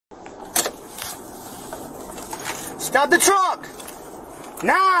Stop the truck!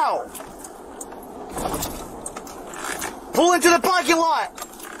 Now! Pull into the parking lot!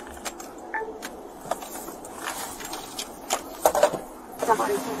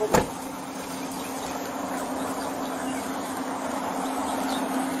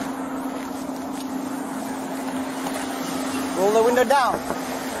 Roll the window down.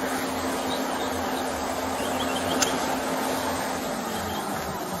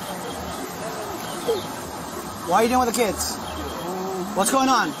 Why are you doing with the kids? What's going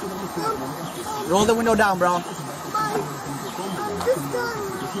on? Roll the window down, bro.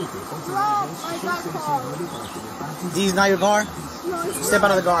 This is not your car? Step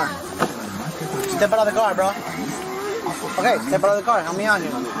out of the car. Step out of the car, bro. Okay, step out of the car. Help me on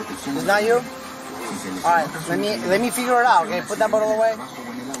here. It's not you? Alright, let me figure it out, okay? Put that bottle away.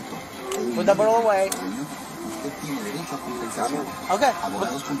 Put that bottle away. Okay,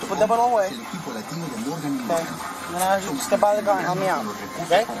 put that bottle away. Okay, I'm gonna ask you to step out of the car and help me out.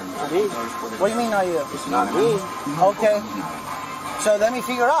 Okay? What do you mean not you? Not me. Okay. So let me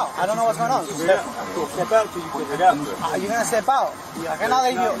figure it out. I don't know what's going on. Step out till you figure it out. You're gonna step out. I cannot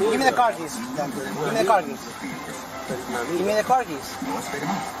let you. Give me the car keys. Then. Give me the car keys. Give me the car keys.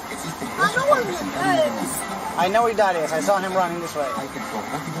 I know where that is. I know where that is. I saw him running this way.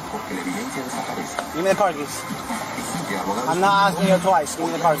 Give me the car keys. I'm not asking you twice. Give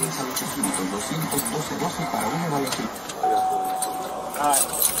me the car keys.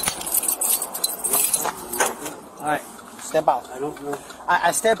 Alright. Step out. I don't know.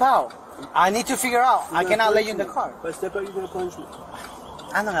 I step out. I need to figure out. I cannot let you in the car. If I step out, you're gonna punch me.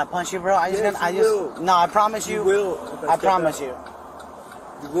 I'm not gonna punch you, bro. Will. No, I promise you. You will. I promise you.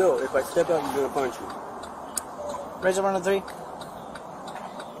 You will. If I step out, you're gonna punch me. Razor 103.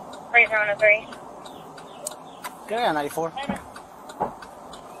 Razor 103. Good on 94.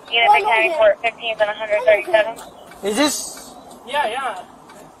 Unit 94 15th and 137. Is this? Yeah.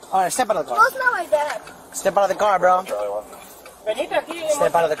 Alright, step out of the No, car. it's not my dad. Step out of the car, bro.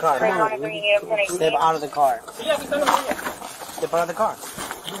 Step out of the car. Razor 103, unit 1018. Step out of the car. Step out of the car.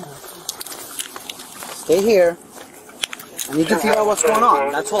 Stay here. I need to figure out what's going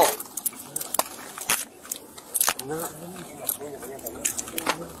on. That's all.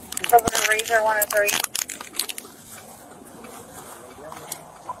 Over to Razor 103.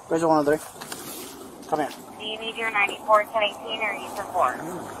 Razor 103. Come here. Do you need your 94 1018 or use for 4?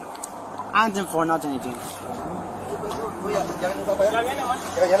 I'm 10-4, not 10-18.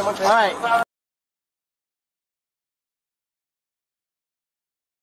 Alright.